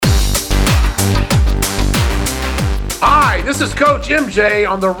This is Coach MJ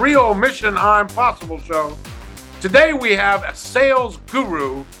on the Real Mission I'm Possible show. Today we have a sales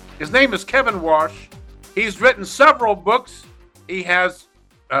guru. His name is Kevin Walsh. He's written several books. He has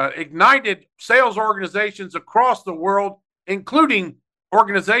ignited sales organizations across the world, including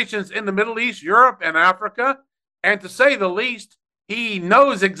organizations in the Middle East, Europe, and Africa. And to say the least, he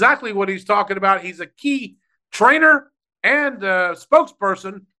knows exactly what he's talking about. He's a key trainer and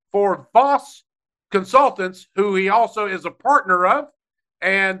spokesperson for Voss Consultants, who he also is a partner of.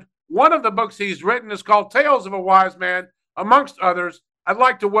 And one of the books he's written is called Tales of a Wise Man, amongst others. I'd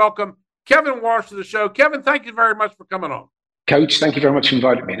like to welcome Kevin Walsh to the show. Kevin, thank you very much for coming on. Coach, thank you very much for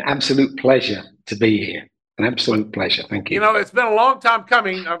inviting me. An absolute pleasure to be here. An absolute pleasure. Thank you. You know, it's been a long time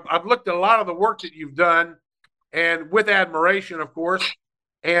coming. I've looked at a lot of the work that you've done, and with admiration, of course.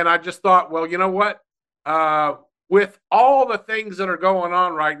 And I just thought, well, you know what? With all the things that are going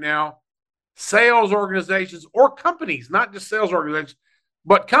on right now, sales organizations or companies, not just sales organizations,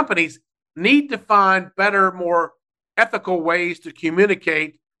 but companies need to find better, more ethical ways to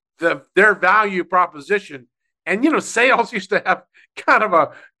communicate their value proposition. And, you know, sales used to have kind of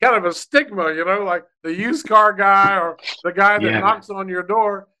a stigma, you know, like the used car guy or the guy that knocks on your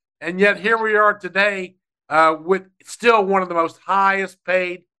door. And yet here we are today with still one of the most highest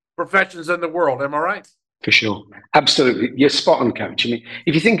paid professions in the world. Am I right? For sure. Absolutely. You're spot on, Coach. I mean,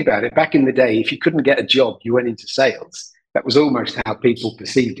 if you think about it, back in the day, if you couldn't get a job, you went into sales. That was almost how people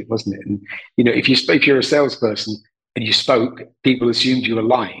perceived it, wasn't it? And, you know, if you're a salesperson and you spoke, people assumed you were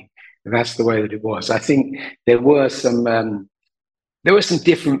lying. And that's the way that it was. I think there were some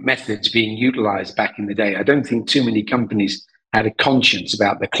different methods being utilized back in the day. I don't think too many companies had a conscience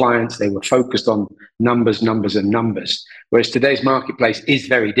about the clients. They were focused on numbers, numbers, and numbers. Whereas today's marketplace is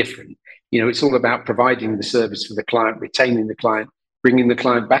very different. You know, it's all about providing the service for the client, retaining the client, bringing the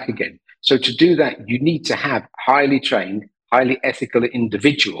client back again. So to do that, you need to have highly trained, highly ethical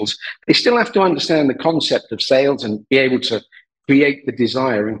individuals. They still have to understand the concept of sales and be able to create the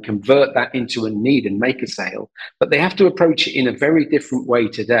desire and convert that into a need and make a sale. But they have to approach it in a very different way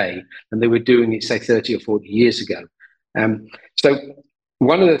today than they were doing it, say, 30 or 40 years ago. So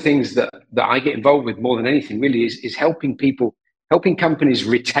one of the things that I get involved with more than anything really is helping companies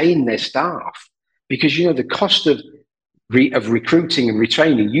retain their staff, because, you know, the cost of recruiting and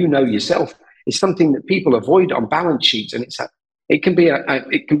retraining, you know yourself, is something that people avoid on balance sheets, and it can be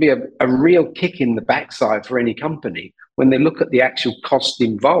a real kick in the backside for any company when they look at the actual cost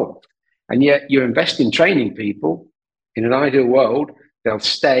involved. And yet you invest in training people. In an ideal world, they'll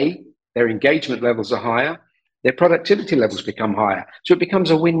stay, their engagement levels are higher, their productivity levels become higher, so it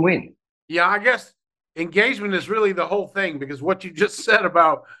becomes a win-win. Yeah, I guess engagement is really the whole thing, because what you just said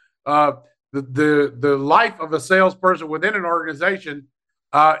about the life of a salesperson within an organization,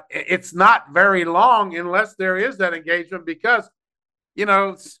 it's not very long unless there is that engagement, because, you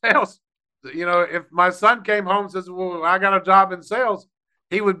know, sales, you know, if my son came home and says, well, I got a job in sales,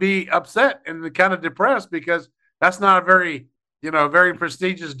 he would be upset and kind of depressed, because that's not a very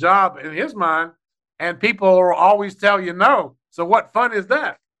prestigious job in his mind. And people will always tell you no. So what fun is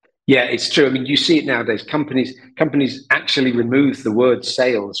that? Yeah, it's true. I mean, you see it nowadays. Companies actually remove the word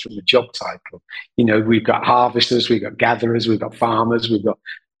sales from the job title. You know, we've got harvesters, we've got gatherers, we've got farmers,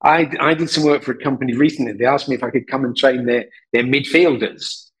 I did some work for a company recently. They asked me if I could come and train their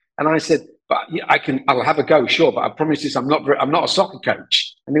midfielders. And I said, but I'll have a go, sure, but I promise you I'm not a soccer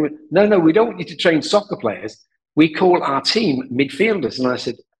coach. And they went, no, we don't want you to train soccer players. We call our team midfielders. And I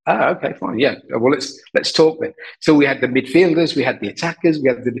said, oh, okay, fine. Yeah. Well, let's talk then. So we had the midfielders, we had the attackers,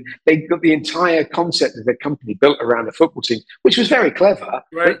 they got the entire concept of the company built around a football team, which was very clever. Right.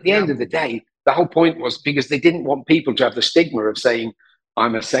 But at the end of the day, the whole point was because they didn't want people to have the stigma of saying,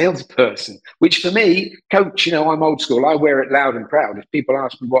 I'm a salesperson, which for me, Coach, you know, I'm old school. I wear it loud and proud. If people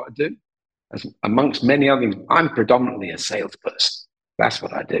ask me what I do, amongst many other things, I'm predominantly a salesperson. That's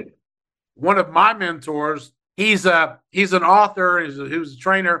what I do. One of my mentors, he's an author, he was a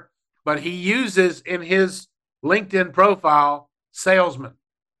trainer, but he uses in his LinkedIn profile salesman.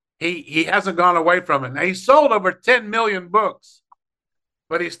 He hasn't gone away from it. Now, he sold over 10 million books,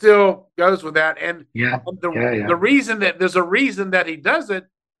 but he still goes with that. And the reason that there's a reason that he does it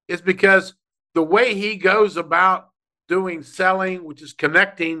is because the way he goes about doing selling, which is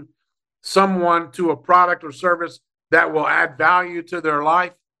connecting someone to a product or service that will add value to their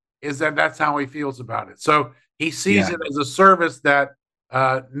life, is that's how he feels about it. So he sees it as a service that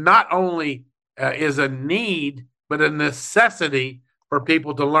not only is a need, but a necessity for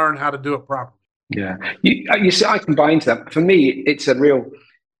people to learn how to do it properly. Yeah, you see, I can buy into that. For me, it's a real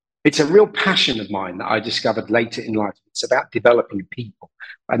it's a real passion of mine that I discovered later in life. It's about developing people,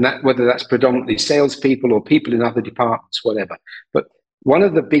 and that whether that's predominantly salespeople or people in other departments, whatever. But one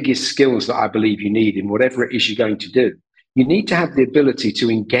of the biggest skills that I believe you need in whatever it is you're going to do, you need to have the ability to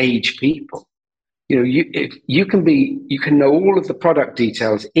engage people. You know, you can know all of the product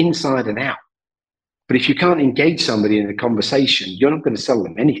details inside and out, but if you can't engage somebody in a conversation, you're not going to sell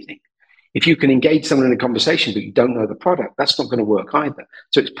them anything. If you can engage someone in a conversation, but you don't know the product, that's not going to work either.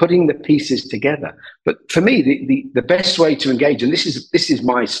 So it's putting the pieces together. But for me, the best way to engage, and this is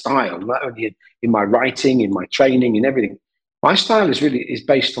my style, not only in my writing, in my training, in everything. My style is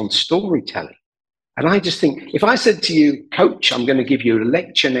based on storytelling. And I just think if I said to you, Coach, I'm going to give you a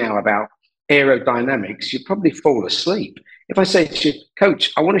lecture now about aerodynamics, you'd probably fall asleep. If I say to you,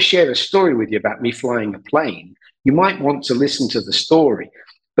 Coach, I want to share a story with you about me flying a plane, you might want to listen to the story.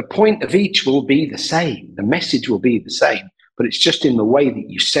 The point of each will be the same. The message will be the same, but it's just in the way that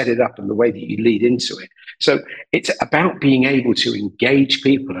you set it up and the way that you lead into it. So it's about being able to engage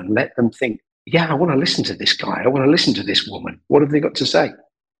people and let them think, yeah, I want to listen to this guy. I want to listen to this woman. What have they got to say?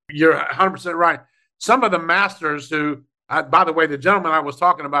 You're 100% right. Some of the masters who, by the way, the gentleman I was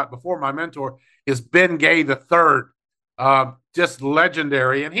talking about before, my mentor, is Ben Gay III, just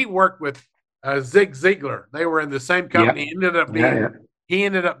legendary. And he worked with Zig Ziglar. They were in the same company. Yep. He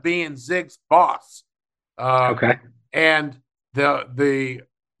ended up being Zig's boss. Okay. And the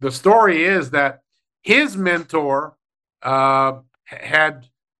story is that his mentor had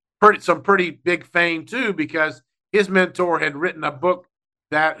some pretty big fame too, because his mentor had written a book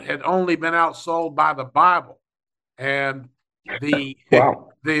that had only been outsold by the Bible, and the wow.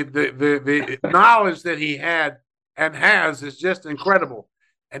 the knowledge that he had and has is just incredible.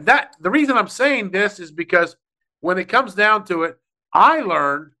 And that the reason I'm saying this is because when it comes down to it, I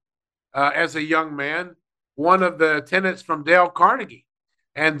learned as a young man one of the tenets from Dale Carnegie,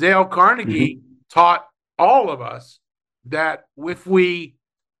 and Dale Carnegie taught all of us that if we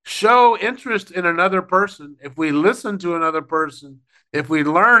show interest in another person, if we listen to another person, if we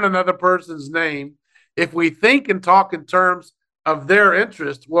learn another person's name, if we think and talk in terms of their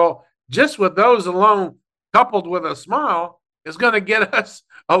interest, well, just with those alone, coupled with a smile, is going to get us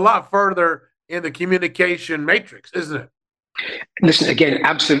a lot further in the communication matrix, isn't it? Listen, again,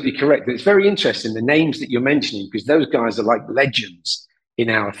 absolutely correct. It's very interesting, the names that you're mentioning, because those guys are like legends in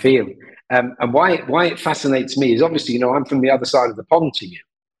our field. And why it fascinates me is obviously, you know, I'm from the other side of the pond to you.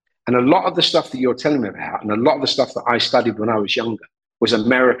 And a lot of the stuff that you're telling me about, and a lot of the stuff that I studied when I was younger, was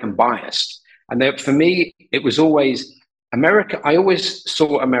American biased. And for me, it was always America. I always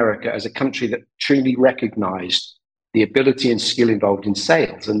saw America as a country that truly recognized the ability and skill involved in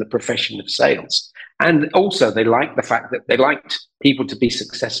sales and the profession of sales. And also they liked the fact that they liked people to be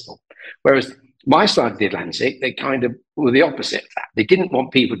successful. Whereas my side of the Atlantic, they kind of were the opposite of that. They didn't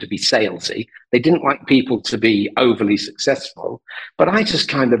want people to be salesy. They didn't like people to be overly successful. But I just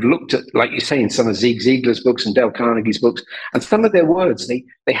kind of looked at, like you say, in some of Zig Ziglar's books and Dale Carnegie's books, and some of their words, they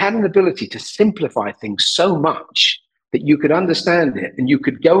had an ability to simplify things so much that you could understand it and you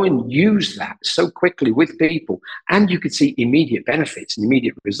could go and use that so quickly with people, and you could see immediate benefits and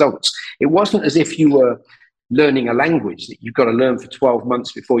immediate results. It wasn't as if you were learning a language that you've got to learn for 12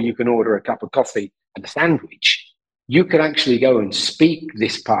 months before you can order a cup of coffee and a sandwich. You could actually go and speak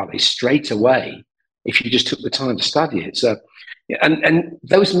this parley straight away if you just took the time to study it. So, and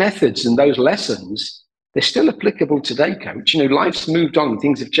those methods and those lessons, they're still applicable today, Coach. You know, life's moved on,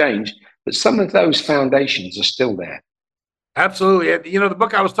 things have changed, but some of those foundations are still there. Absolutely. You know, the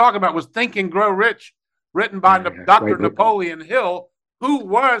book I was talking about was Think and Grow Rich, written by Dr. Napoleon Hill, who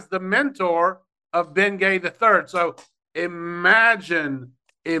was the mentor of Ben Gay III. So imagine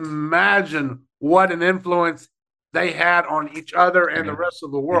what an influence they had on each other and the rest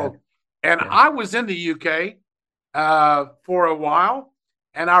of the world. And I was in the UK for a while,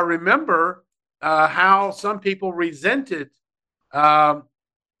 and I remember how some people resented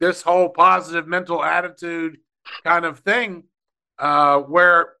this whole positive mental attitude kind of thing,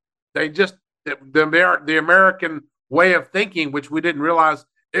 where they just the American way of thinking, which we didn't realize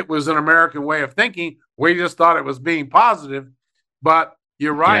it was an American way of thinking. We just thought it was being positive. But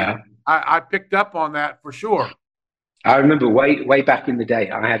you're right. Yeah. I picked up on that for sure. I remember way back in the day,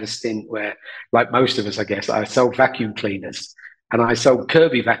 I had a stint where, like most of us, I guess, I sold vacuum cleaners, and I sold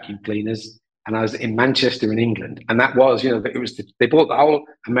Kirby vacuum cleaners, and I was in Manchester in England. And that was, you know, they brought the whole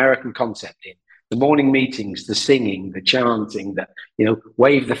American concept in. The morning meetings, the singing, the chanting, the, you know,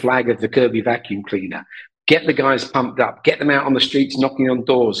 wave the flag of the Kirby vacuum cleaner, get the guys pumped up, get them out on the streets, knocking on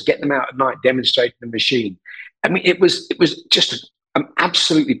doors, get them out at night, demonstrating the machine. I mean, it was just an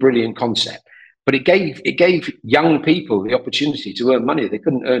absolutely brilliant concept. but it gave young people the opportunity to earn money they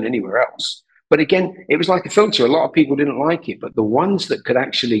couldn't earn anywhere else. But again, it was like a filter. A lot of people didn't like it, but the ones that could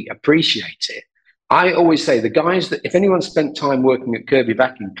actually appreciate it, I always say the guys that, if anyone spent time working at Kirby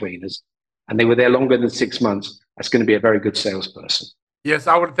vacuum cleaners and they were there longer than 6 months, that's going to be a very good salesperson. Yes,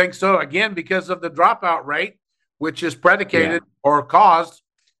 I would think so. Again, because of the dropout rate, which is predicated or caused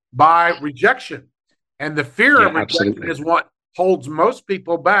by rejection. And the fear of rejection is what holds most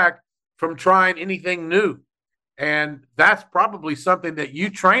people back from trying anything new. And that's probably something that you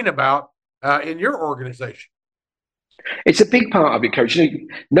train about in your organization. It's a big part of it, Coach.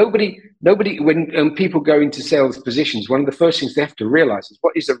 Nobody, when people go into sales positions, one of the first things they have to realize is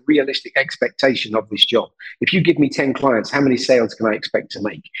what is a realistic expectation of this job. If you give me 10 clients, how many sales can I expect to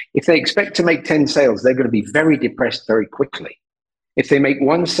make? If they expect to make 10 sales, they're going to be very depressed very quickly. If they make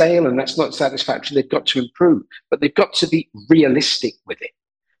one sale and that's not satisfactory, they've got to improve, but they've got to be realistic with it.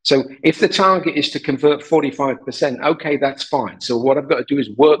 So if the target is to convert 45%, okay, that's fine. So what I've got to do is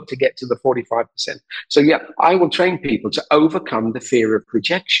work to get to the 45%. So yeah, I will train people to overcome the fear of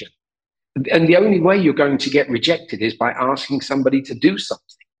rejection. And the only way you're going to get rejected is by asking somebody to do something.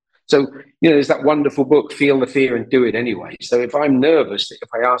 So, there's that wonderful book, Feel the Fear and Do It Anyway. So if I'm nervous, that if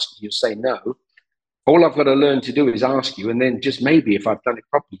I ask you, you'll say no. All I've got to learn to do is ask you. And then just maybe if I've done it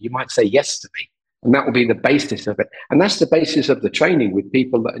properly, you might say yes to me. And that will be the basis of it. And that's the basis of the training with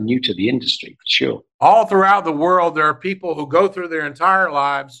people that are new to the industry, for sure. All throughout the world, there are people who go through their entire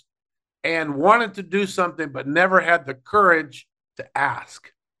lives and wanted to do something, but never had the courage to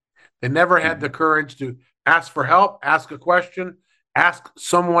ask. They never had the courage to ask for help, ask a question, ask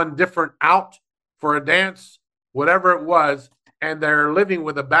someone different out for a dance, whatever it was, and they're living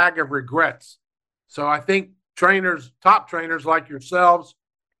with a bag of regrets. So I think trainers, top trainers like yourselves,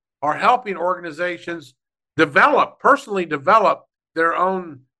 are helping organizations personally develop their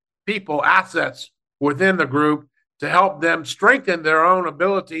own people, assets within the group to help them strengthen their own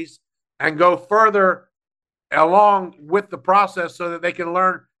abilities and go further along with the process so that they can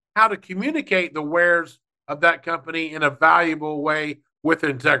learn how to communicate the wares of that company in a valuable way with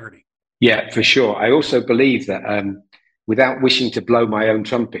integrity. Yeah, for sure. I also believe that without wishing to blow my own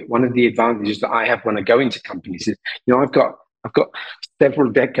trumpet, one of the advantages that I have when I go into companies is, I've got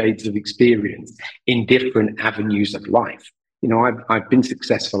several decades of experience in different avenues of life. I've been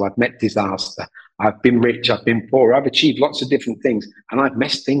successful, I've met disaster, I've been rich, I've been poor, I've achieved lots of different things, and I've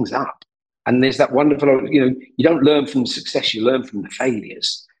messed things up. And there's that wonderful, you don't learn from success, you learn from the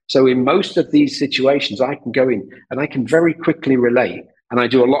failures. So in most of these situations, I can go in and I can very quickly relate. And I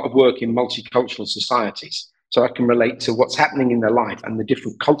do a lot of work in multicultural societies. So I can relate to what's happening in their life and the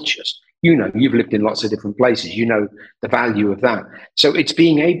different cultures. You've lived in lots of different places. The value of that. So it's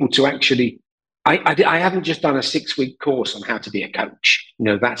being able to actually, I haven't just done a 6-week course on how to be a coach.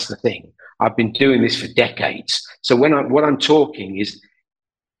 That's the thing. I've been doing this for decades. So what I'm talking is,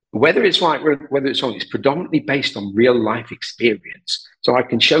 whether it's right, whether it's wrong, it's predominantly based on real life experience. So I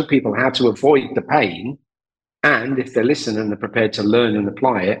can show people how to avoid the pain. And if they listen and they're prepared to learn and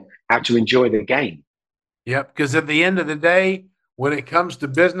apply it, how to enjoy the game. Yep. Because at the end of the day, when it comes to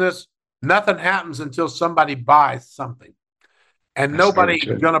business, nothing happens until somebody buys something. And nobody's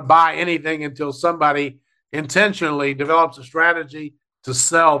going to buy anything until somebody intentionally develops a strategy to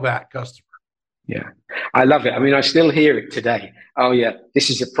sell that customer. Yeah, I love it. I mean, I still hear it today. Oh yeah, this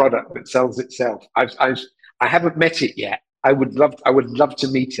is a product that sells itself. I haven't met it yet. I would love to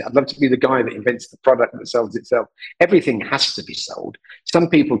meet it. I'd love to be the guy that invents the product that sells itself. Everything has to be sold. Some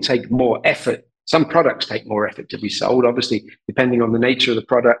people take more effort. Some products take more effort to be sold, obviously, depending on the nature of the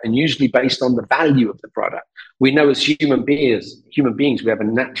product and usually based on the value of the product. We know as human beings, we have a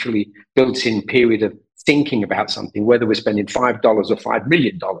naturally built-in period of thinking about something, whether we're spending $5 or $5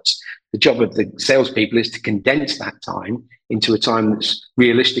 million. The job of the salespeople is to condense that time into a time that's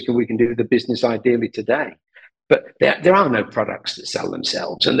realistic and we can do the business ideally today. But there are no products that sell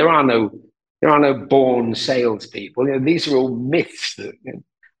themselves, and there are no born salespeople. These are all myths.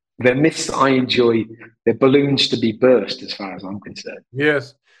 They're myths that I enjoy. They're balloons to be burst, as far as I'm concerned.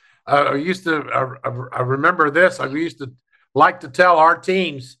 Yes, I remember this. I used to like to tell our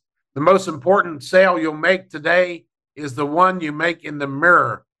teams, the most important sale you'll make today is the one you make in the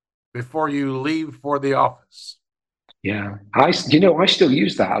mirror before you leave for the office. Yeah, I still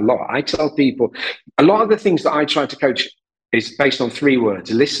use that a lot. I tell people a lot of the things that I try to coach is based on 3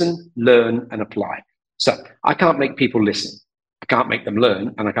 words: listen, learn, and apply. So I can't make people listen, I can't make them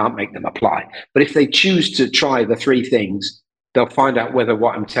learn, and I can't make them apply. But if they choose to try the 3 things, they'll find out whether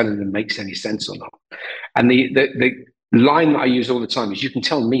what I'm telling them makes any sense or not. And the line that I use all the time is, you can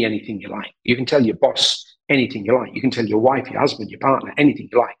tell me anything you like. You can tell your boss anything you like. You can tell your wife, your husband, your partner, anything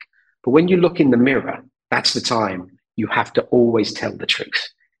you like. But when you look in the mirror, that's the time you have to always tell the truth.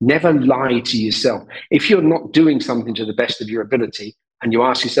 Never lie to yourself. If you're not doing something to the best of your ability and you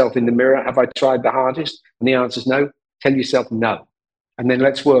ask yourself in the mirror, have I tried the hardest? And the answer is no, tell yourself no. And then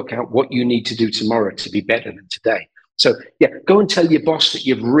let's work out what you need to do tomorrow to be better than today. So yeah, go and tell your boss that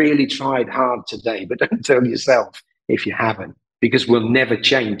you've really tried hard today, but don't tell yourself if you haven't, because we'll never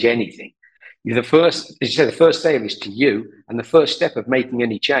change anything. The first, as you say, the first sale is to you, and the first step of making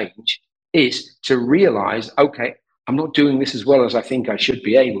any change is to realize, okay, I'm not doing this as well as I think I should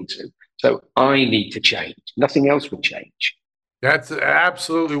be able to. So I need to change. Nothing else will change. That's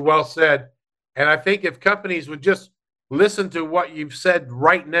absolutely well said. And I think if companies would just listen to what you've said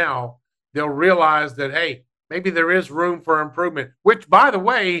right now, they'll realize that, hey, maybe there is room for improvement, which, by the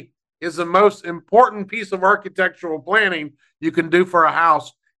way, is the most important piece of architectural planning you can do for a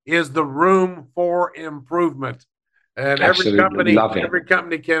house, is the room for improvement. And Absolutely. every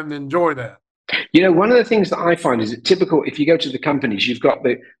company can enjoy that. You know, one of the things that I find is that typical, if you go to the companies, you've got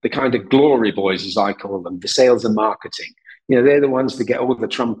the kind of glory boys, as I call them, the sales and marketing. You know, they're the ones that get all the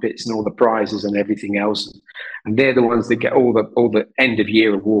trumpets and all the prizes and everything else. And they're the ones that get all the end of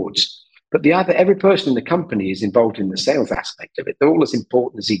year awards. But every person in the company is involved in the sales aspect of it. They're all as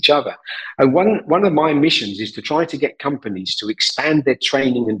important as each other. And one of my missions is to try to get companies to expand their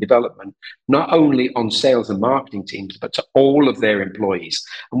training and development, not only on sales and marketing teams, but to all of their employees.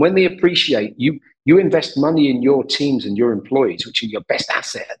 And when they appreciate you invest money in your teams and your employees, which are your best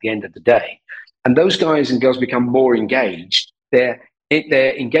asset at the end of the day. And those guys and girls become more engaged. Their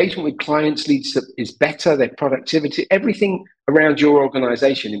engagement with clients is better, their productivity, everything around your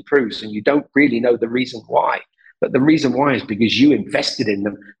organization improves, and you don't really know the reason why. But the reason why is because you invested in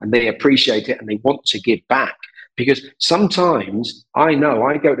them and they appreciate it and they want to give back. Because sometimes I know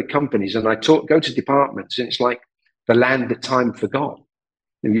I go to companies and go to departments and it's like the land that time forgot.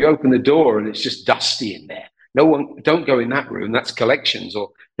 And you open the door and it's just dusty in there. Don't go in that room, that's collections,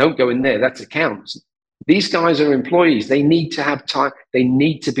 or don't go in there, that's accounts. These guys are employees. They need to have time. They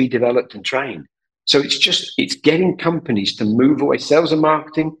need to be developed and trained. So it's getting companies to move away. Sales and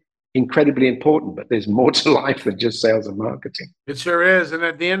marketing, incredibly important, but there's more to life than just sales and marketing. It sure is. And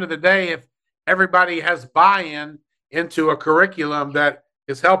at the end of the day, if everybody has buy-in into a curriculum that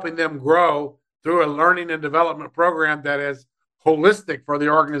is helping them grow through a learning and development program that is holistic for the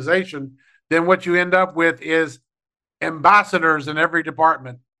organization, then what you end up with is ambassadors in every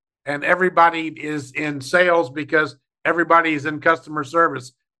department. And everybody is in sales because everybody is in customer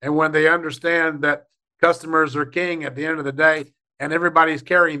service. And when they understand that customers are king at the end of the day, and everybody's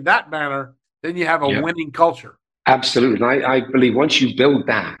carrying that banner, then you have a winning culture. Absolutely. And I believe once you build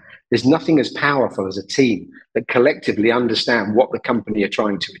that, there's nothing as powerful as a team that collectively understand what the company are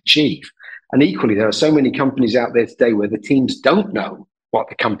trying to achieve. And equally, there are so many companies out there today where the teams don't know what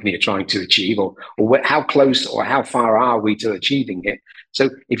the company are trying to achieve, or how close or how far are we to achieving it.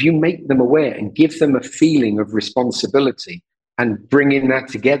 So if you make them aware and give them a feeling of responsibility and bring in that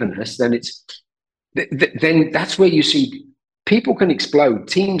togetherness, then that's where you see people can explode,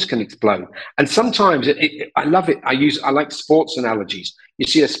 teams can explode. And sometimes I love it. I like sports analogies. You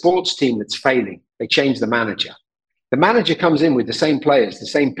see a sports team that's failing, they change the manager. The manager comes in with the same players, the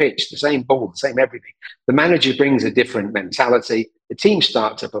same pitch, the same ball, the same everything. The manager brings a different mentality. The team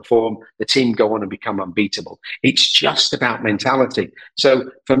start to perform. The team go on and become unbeatable. It's just about mentality. So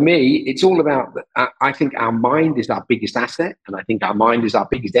for me, it's all about, I think our mind is our biggest asset, and I think our mind is our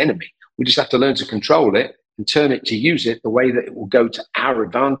biggest enemy. We just have to learn to control it and turn it to use it the way that it will go to our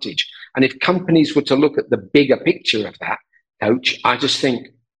advantage. And if companies were to look at the bigger picture of that, Coach, I just think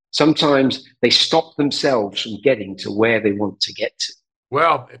sometimes they stop themselves from getting to where they want to get to.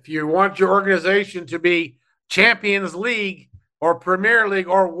 Well, if you want your organization to be Champions League or Premier League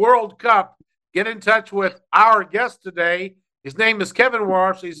or World Cup, get in touch with our guest today. His name is Kevin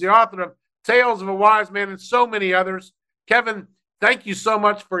Walsh. He's the author of Tales of a Wise Man and so many others. Kevin, thank you so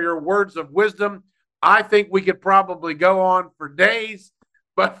much for your words of wisdom. I think we could probably go on for days,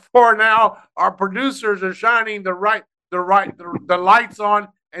 but for now, our producers are shining the lights on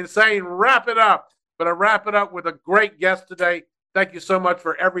and saying, wrap it up. But I wrap it up with a great guest today. Thank you so much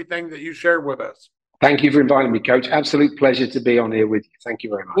for everything that you shared with us. Thank you for inviting me, Coach. Absolute pleasure to be on here with you. Thank you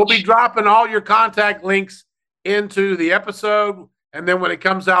very much. We'll be dropping all your contact links into the episode. And then when it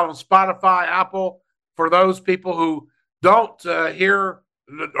comes out on Spotify, Apple, for those people who don't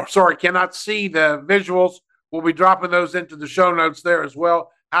cannot see the visuals, we'll be dropping those into the show notes there as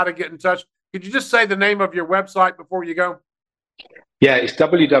well, how to get in touch. Could you just say the name of your website before you go? Yeah, it's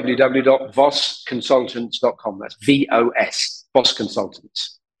www.vosconsultants.com. That's VOS, Vos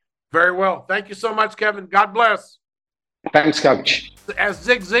Consultants. Very well. Thank you so much, Kevin. God bless. Thanks, Coach. As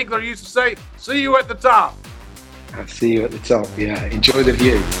Zig Ziglar used to say, see you at the top. I'll see you at the top. Yeah, enjoy the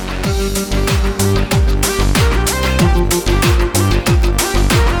view.